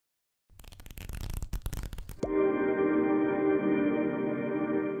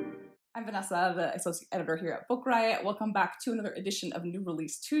I'm Vanessa, the associate editor here at Book Riot. Welcome back to another edition of New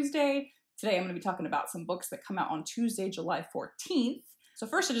Release Tuesday. Today I'm going to be talking about some books that come out on Tuesday, July 14th. So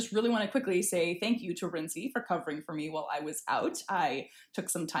first, I just really want to quickly say thank you to Rincey for covering for me while I was out. I took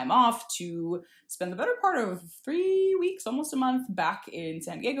some time off to spend the better part of 3 weeks, almost a month, back in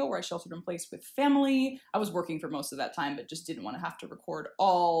San Diego, where I sheltered in place with family. I was working for most of that time, but just didn't want to have to record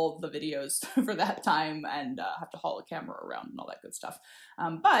all the videos for that time and have to haul a camera around and all that good stuff.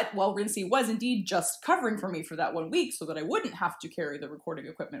 But while Rincey was indeed just covering for me for that 1 week so that I wouldn't have to carry the recording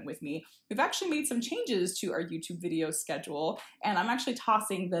equipment with me, we've actually made some changes to our YouTube video schedule, and I'm actually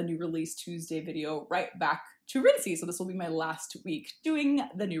tossing the New Release Tuesday video right back to Rincey. So this will be my last week doing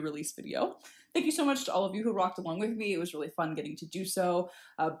the new release video. Thank you so much to all of you who rocked along with me. It was really fun getting to do so,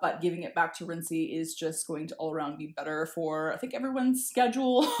 but giving it back to Rincey is just going to all around be better for, I think, everyone's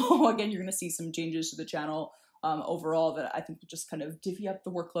schedule. Again, you're going to see some changes to the channel overall that I think will just kind of divvy up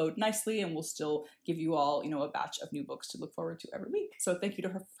the workload nicely, and we'll still give you all, a batch of new books to look forward to every week. So thank you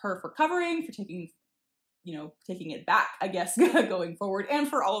to her for covering, for taking it back, I guess, going forward, and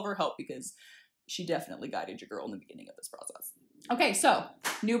for all of her help, because she definitely guided your girl in the beginning of this process. Okay, so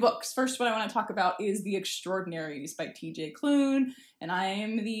new books. First one I want to talk about is The Extraordinaries by TJ Klune, and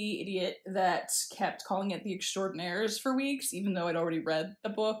I'm the idiot that kept calling it The Extraordinaires for weeks, even though I'd already read the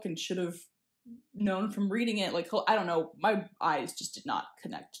book and should have known from reading it. Like, I don't know, my eyes just did not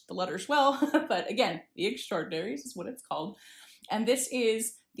connect the letters well, but again, The Extraordinaries is what it's called. And this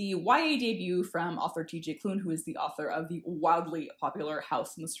is the YA debut from author TJ Klune, who is the author of the wildly popular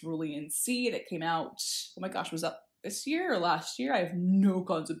House in the Cerulean Sea that came out, oh my gosh, was that this year or last year? I have no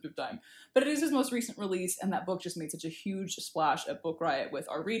concept of time. But it is his most recent release, and that book just made such a huge splash at Book Riot with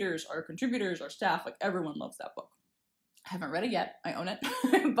our readers, our contributors, our staff. Like, everyone loves that book. I haven't read it yet, I own it,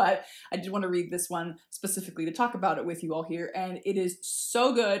 but I did want to read this one specifically to talk about it with you all here, and it is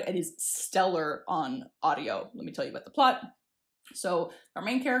so good. It is stellar on audio. Let me tell you about the plot. So our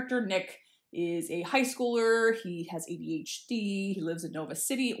main character, Nick, is a high schooler. He has ADHD. He lives in Nova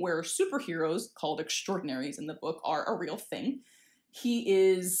City, where superheroes, called extraordinaries in the book, are a real thing. He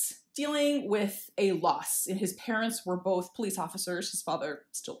is dealing with a loss. His parents were both police officers. His father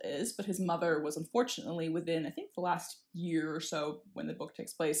still is, but his mother was unfortunately within, I think, the last year or so when the book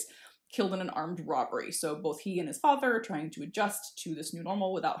takes place, killed in an armed robbery. So both he and his father are trying to adjust to this new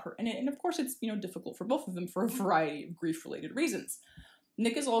normal without her in it. And of course it's, difficult for both of them for a variety of grief-related reasons.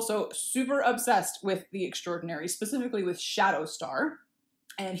 Nick is also super obsessed with the Extraordinary, specifically with Shadowstar.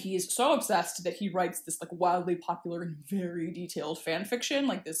 And he is so obsessed that he writes this like wildly popular and very detailed fan fiction.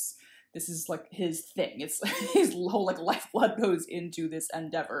 Like this is like his thing. It's his whole like lifeblood goes into this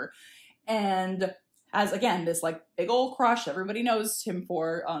endeavor. And as, again, this like big old crush everybody knows him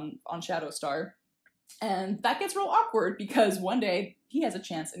for on Shadowstar. And that gets real awkward because one day he has a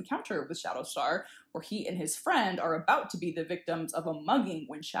chance encounter with Shadowstar where he and his friend are about to be the victims of a mugging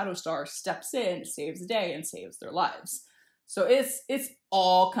when Shadowstar steps in, saves the day, and saves their lives. So it's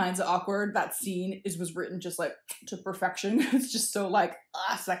all kinds of awkward. That scene was written just like to perfection. It's just so like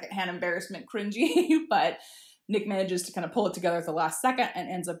secondhand embarrassment cringy, but Nick manages to kind of pull it together at the last second and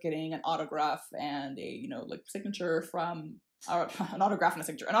ends up getting an autograph and a, signature from, an autograph and a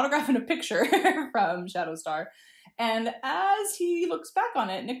signature, an autograph and a picture from Shadowstar. And as he looks back on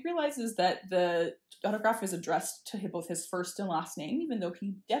it, Nick realizes that the autograph is addressed to both his first and last name, even though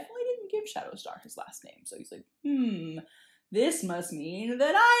he definitely didn't give Shadowstar his last name. So he's like, this must mean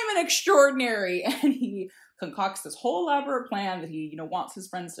that I'm an extraordinary. And he concocts this whole elaborate plan that he, wants his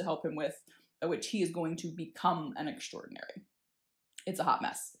friends to help him with, by which he is going to become an extraordinary. It's a hot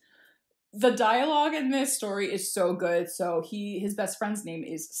mess. The dialogue in this story is so good. So his best friend's name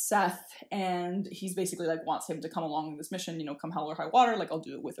is Seth, and he's basically like wants him to come along with this mission, come hell or high water, like I'll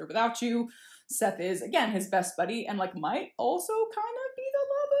do it with or without you. Seth is, again, his best buddy and like might also kind of be the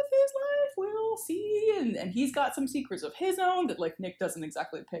love of his life. We'll see. And he's got some secrets of his own that like Nick doesn't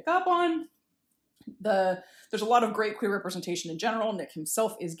exactly pick up on. There's a lot of great queer representation in general. Nick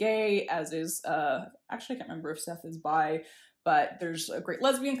himself is gay, as is, actually I can't remember if Seth is bi, but there's a great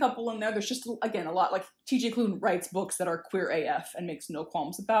lesbian couple in there. There's just, again, a lot, like TJ Klune writes books that are queer AF and makes no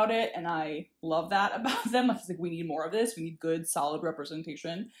qualms about it, and I love that about them. I was like, we need more of this. We need good, solid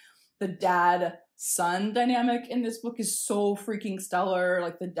representation. The dad-son dynamic in this book is so freaking stellar.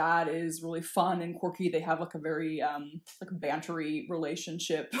 Like, the dad is really fun and quirky. They have like a very like bantery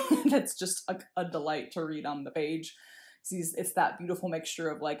relationship that's just a delight to read on the page. It's that beautiful mixture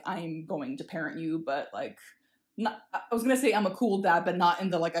of like, I'm going to parent you, but like, I was gonna say I'm a cool dad, but not in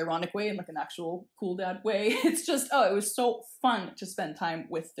the like ironic way, in like an actual cool dad way. It's just, it was so fun to spend time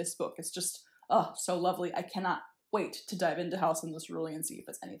with this book. It's just, so lovely. I cannot wait to dive into House in this Cerulean and see if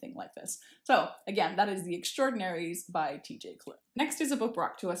it's anything like this. So again, that is The Extraordinaries by TJ Klune. Next is a book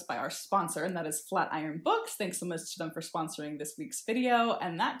brought to us by our sponsor, and that is Flatiron Books. Thanks so much to them for sponsoring this week's video,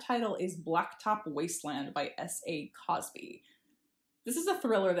 and that title is Blacktop Wasteland by S.A. Cosby. This is a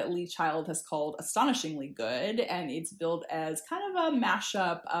thriller that Lee Child has called astonishingly good, and it's billed as kind of a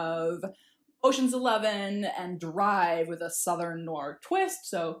mashup of Ocean's 11 and Drive with a Southern noir twist,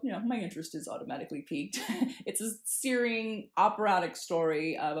 so, you know, my interest is automatically piqued. It's a searing, operatic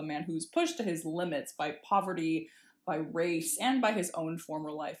story of a man who's pushed to his limits by poverty, by race, and by his own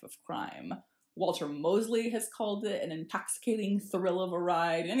former life of crime. Walter Mosley has called it an intoxicating thrill of a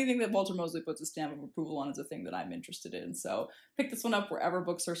ride. Anything that Walter Mosley puts a stamp of approval on is a thing that I'm interested in. So pick this one up wherever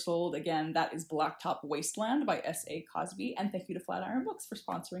books are sold. Again, that is Blacktop Wasteland by S.A. Cosby. And thank you to Flatiron Books for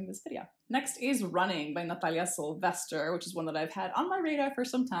sponsoring this video. Next is Running by Natalia Sylvester, which is one that I've had on my radar for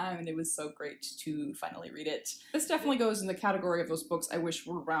some time, and it was so great to finally read it. This definitely goes in the category of those books I wish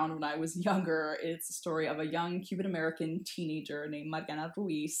were around when I was younger. It's a story of a young Cuban-American teenager named Mariana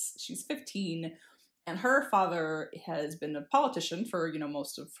Ruiz. She's 15. And her father has been a politician for, you know,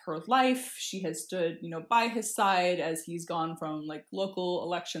 most of her life. She has stood, you know, by his side as he's gone from like local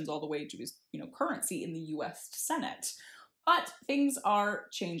elections all the way to his, you know, current seat in the US Senate. But things are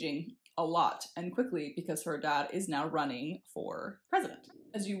changing a lot and quickly because her dad is now running for president.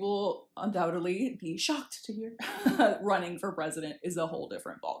 As you will undoubtedly be shocked to hear, running for president is a whole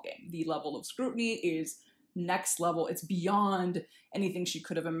different ballgame. The level of scrutiny is next level. It's beyond anything she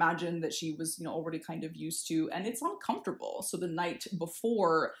could have imagined that she was, you know, already kind of used to, and it's uncomfortable. So the night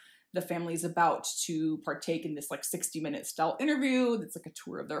before the family's about to partake in this like 60-minute style interview that's like a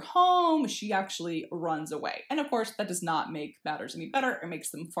tour of their home, she actually runs away. And of course, that does not make matters any better. It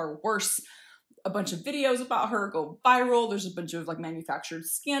makes them far worse. A bunch of videos about her go viral. There's a bunch of like manufactured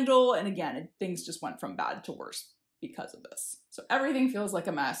scandal. And again, things just went from bad to worse because of this. So everything feels like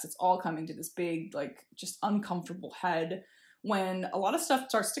a mess. It's all coming to this big, like, just uncomfortable head when a lot of stuff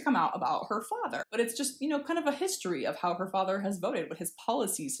starts to come out about her father. But it's just, you know, kind of a history of how her father has voted, what his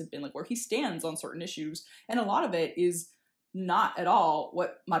policies have been, like where he stands on certain issues. And a lot of it is not at all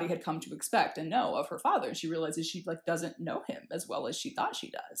what Mari had come to expect and know of her father. And she realizes she like doesn't know him as well as she thought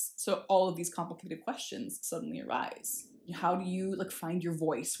she does. So all of these complicated questions suddenly arise. How do you like find your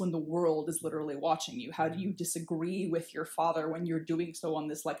voice when the world is literally watching you? How do you disagree with your father when you're doing so on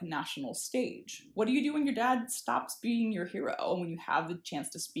this like national stage? What do you do when your dad stops being your hero and when you have the chance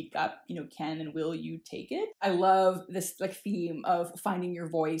to speak up, you know, can and will you take it? I love this like theme of finding your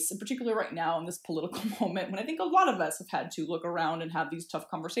voice, in particular right now in this political moment when I think a lot of us have had to look around and have these tough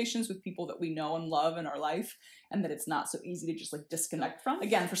conversations with people that we know and love in our life, and that it's not so easy to just like disconnect from.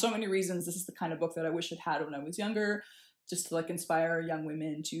 Again, for so many reasons, this is the kind of book that I wish I'd had when I was younger, just to like inspire young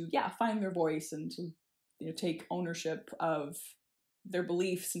women to, yeah, find their voice and to, you know, take ownership of their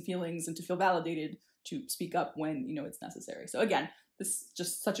beliefs and feelings and to feel validated to speak up when, you know, it's necessary. So again, this is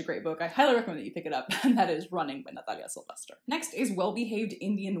just such a great book. I highly recommend that you pick it up, and that is Running by Natalia Sylvester. Next is Well-Behaved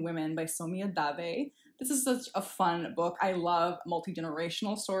Indian Women by Somia Dave. This is such a fun book. I love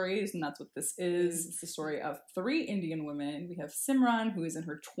multi-generational stories, and that's what this is. It's the story of 3 Indian women. We have Simran, who is in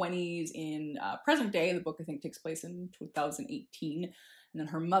her 20s in present day. The book, I think, takes place in 2018. And then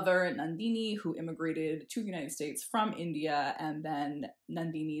her mother, Nandini, who immigrated to the United States from India. And then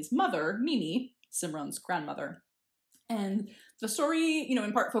Nandini's mother, Mimi, Simran's grandmother. And the story, you know,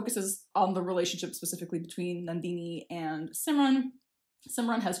 in part focuses on the relationship specifically between Nandini and Simran.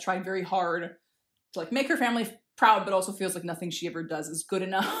 Simran has tried very hard to like make her family proud, but also feels like nothing she ever does is good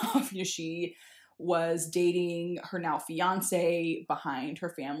enough. You know, she was dating her now fiance behind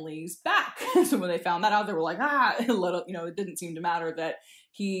her family's back. So when they found that out, they were like, little, you know, it didn't seem to matter that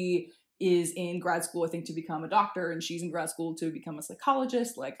he is in grad school, I think, to become a doctor, and she's in grad school to become a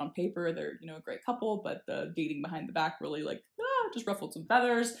psychologist. Like on paper, they're, you know, a great couple, but the dating behind the back really like just ruffled some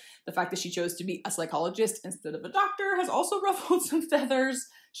feathers. The fact that she chose to be a psychologist instead of a doctor has also ruffled some feathers.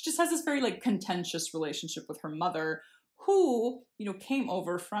 She just has this very like contentious relationship with her mother, who, you know, came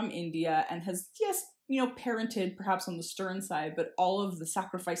over from India and has, yes, you know, parented perhaps on the stern side, but all of the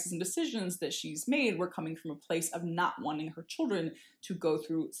sacrifices and decisions that she's made were coming from a place of not wanting her children to go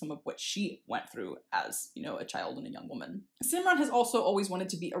through some of what she went through as, you know, a child and a young woman. Simran has also always wanted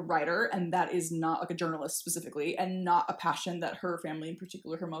to be a writer, and that is not like a journalist specifically, and not a passion that her family, in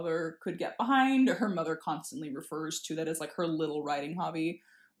particular her mother, could get behind. Her mother constantly refers to that as like her little writing hobby,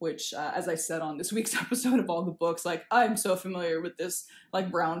 which, as I said on this week's episode of all the books, like, I'm so familiar with this,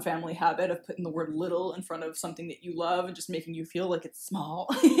 like, Brown family habit of putting the word little in front of something that you love and just making you feel like it's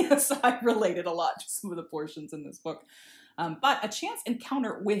small. So I related a lot to some of the portions in this book. But a chance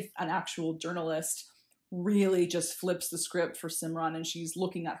encounter with an actual journalist really just flips the script for Simran, and she's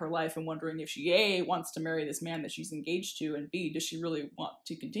looking at her life and wondering if she A, wants to marry this man that she's engaged to, and B, does she really want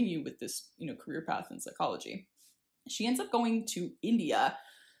to continue with this, career path in psychology. She ends up going to India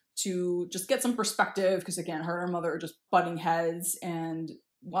to just get some perspective, because again, her and her mother are just butting heads, and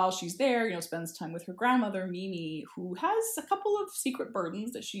while she's there, spends time with her grandmother, Mimi, who has a couple of secret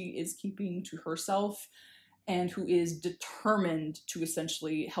burdens that she is keeping to herself, and who is determined to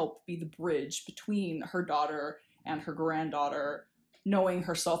essentially help be the bridge between her daughter and her granddaughter, knowing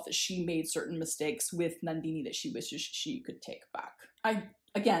herself that she made certain mistakes with Nandini that she wishes she could take back. I,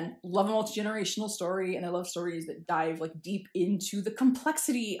 again, love a multi-generational story, and I love stories that dive deep into the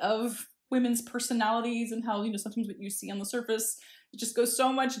complexity of women's personalities and how, sometimes what you see on the surface, it just goes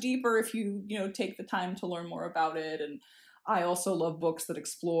so much deeper if you, take the time to learn more about it. And I also love books that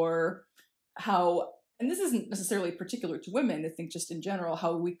explore how, and this isn't necessarily particular to women, I think just in general,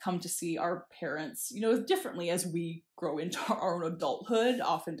 how we come to see our parents, differently as we grow into our own adulthood.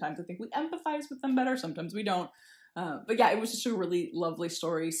 Oftentimes I think we empathize with them better, sometimes we don't. But yeah, it was just a really lovely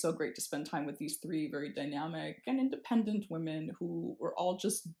story. So great to spend time with these three very dynamic and independent women who were all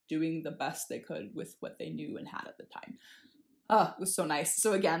just doing the best they could with what they knew and had at the time. It was so nice.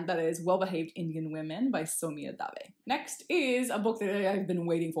 So again, that is Well-Behaved Indian Women by Soumya Dave. Next is a book that I've been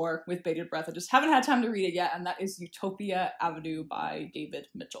waiting for with bated breath. I just haven't had time to read it yet, and that is Utopia Avenue by David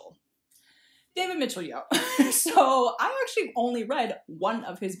Mitchell. David Mitchell, yo. So I actually only read one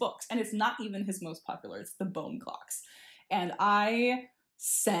of his books, and it's not even his most popular. It's The Bone Clocks. And I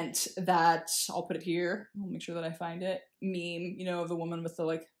sent that, I'll put it here, I'll make sure that I find it, meme, of the woman with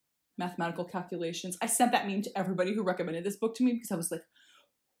the mathematical calculations. I sent that meme to everybody who recommended this book to me, because I was like,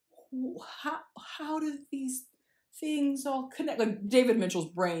 how do these things all connect? David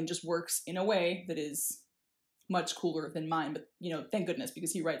Mitchell's brain just works in a way that is much cooler than mine, but thank goodness,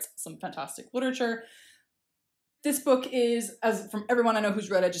 because he writes some fantastic literature. This book is, as from everyone I know who's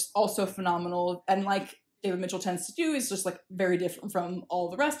read it, just also phenomenal, and like David Mitchell tends to do, is just very different from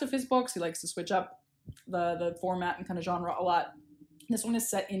all the rest of his books. He likes to switch up the format and kind of genre a lot. This one is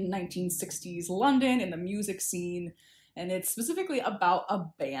set in 1960s London in the music scene, and it's specifically about a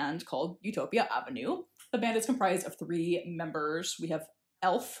band called Utopia Avenue. The band is comprised of three members. We have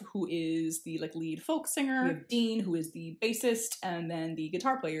Elf, who is the lead folk singer. We have Dean, who is the bassist, and then the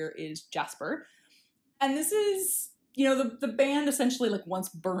guitar player is Jasper. And this is, the band essentially once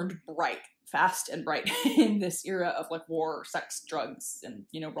burned bright, fast and bright in this era of war, sex, drugs, and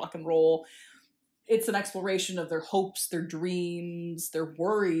rock and roll. It's an exploration of their hopes, their dreams, their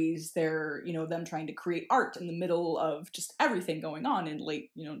worries, their, them trying to create art in the middle of just everything going on in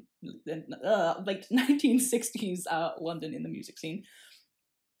late 1960s London in the music scene.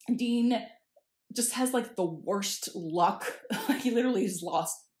 Dean just has the worst luck. He literally has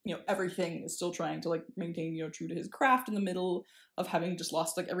lost, everything, is still trying to maintain, true to his craft in the middle of having just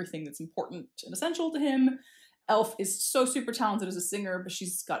lost everything that's important and essential to him. Elf is so super talented as a singer, but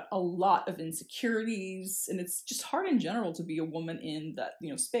she's got a lot of insecurities, and it's just hard in general to be a woman in that,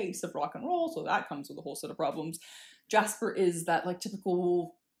 space of rock and roll, so that comes with a whole set of problems. Jasper is that,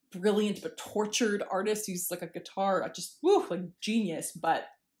 typical brilliant but tortured artist. He's a guitar, just, genius, but,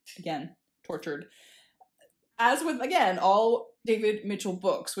 again, tortured. As with, again, all David Mitchell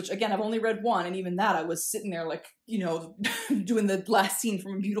books, which, again, I've only read one, and even that I was sitting there, doing the last scene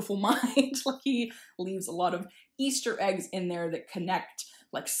from A Beautiful Mind. He leaves a lot of Easter eggs in there that connect,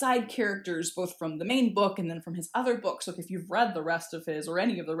 side characters, both from the main book and then from his other books. So if you've read the rest of his, or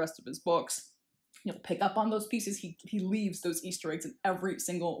any of the rest of his books, you'll pick up on those pieces. He leaves those Easter eggs in every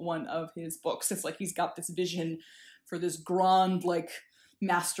single one of his books. It's he's got this vision for this grand,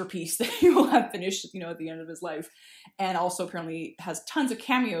 masterpiece that he will have finished, at the end of his life. And also apparently has tons of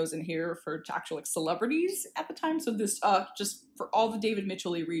cameos in here for actual celebrities at the time. So this, just for all the David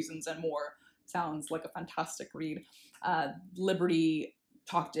Mitchell-y reasons and more, sounds like a fantastic read. Liberty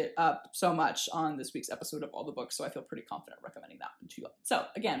talked it up so much on this week's episode of All the Books, so I feel pretty confident recommending that one to you. So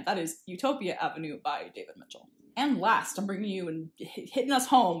again, that is Utopia Avenue by David Mitchell. And last, I'm bringing you and hitting us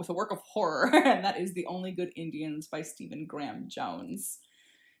home with a work of horror, and that is The Only Good Indians by Stephen Graham Jones.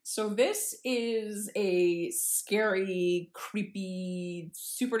 So this is a scary, creepy,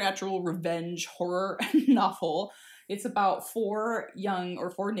 supernatural revenge horror novel. It's about four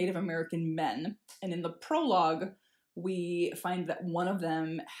Native American men. And in the prologue, we find that one of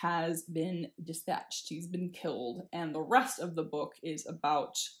them has been dispatched. He's been killed. And the rest of the book is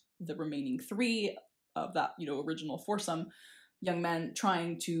about the remaining three of that, original foursome young men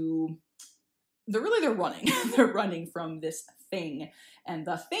trying to... They're running. They're running from this thing. And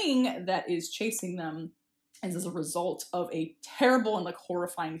the thing that is chasing them and as a result of a terrible and like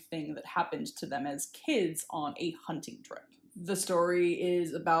horrifying thing that happened to them as kids on a hunting trip. The story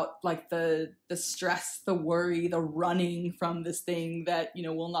is about like the stress, the worry, the running from this thing that, you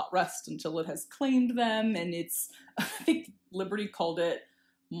know, will not rest until it has claimed them. And it's, I think Liberty called it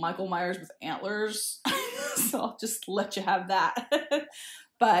Michael Myers with antlers. So I'll just let you have that.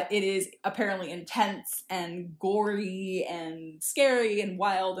 But it is apparently intense and gory and scary and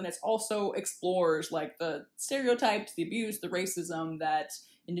wild, and it also explores like the stereotypes, the abuse, the racism that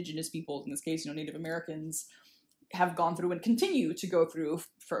Indigenous peoples, in this case, you know, Native Americans, have gone through and continue to go through,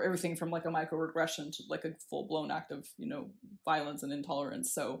 for everything from like a microaggression to like a full-blown act of, you know, violence and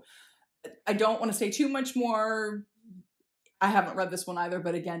intolerance. So I don't want to say too much more. I haven't read this one either,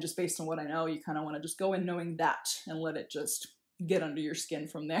 but again, just based on what I know, you kind of want to just go in knowing that and let it just get under your skin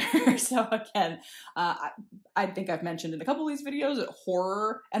from there. So again, I think I've mentioned in a couple of these videos that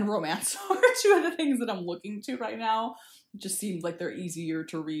horror and romance are two of the things that I'm looking to right now. It just seems like they're easier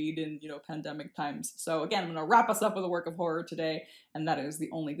to read in, you know, pandemic times. So again, I'm going to wrap us up with a work of horror today, and that is The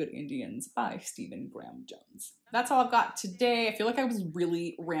Only Good Indians by Stephen Graham Jones. That's all I've got today. I feel like I was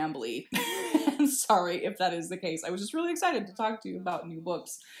really rambly. I'm sorry if that is the case. I was just really excited to talk to you about new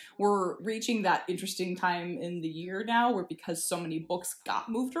books. We're reaching that interesting time in the year now where, because so many books got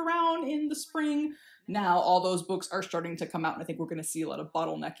moved around in the spring, now all those books are starting to come out, and I think we're going to see a lot of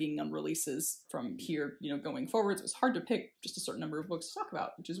bottlenecking on releases from here, you know, going forwards. It was hard to pick just a certain number of books to talk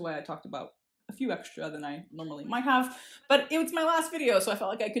about, which is why I talked about a few extra than I normally might have, but it was my last video, so I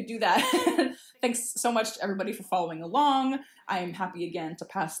felt like I could do that. Thanks so much to everybody for following along. I'm happy again to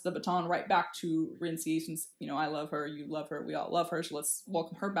pass the baton right back to Rincey, since, you know, I love her, you love her, we all love her, so let's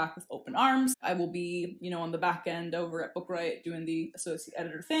welcome her back with open arms. I will be, you know, on the back end over at Book Riot doing the associate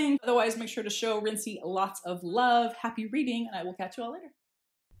editor thing. Otherwise, make sure to show Rincey lots of love, happy reading, and I will catch you all later.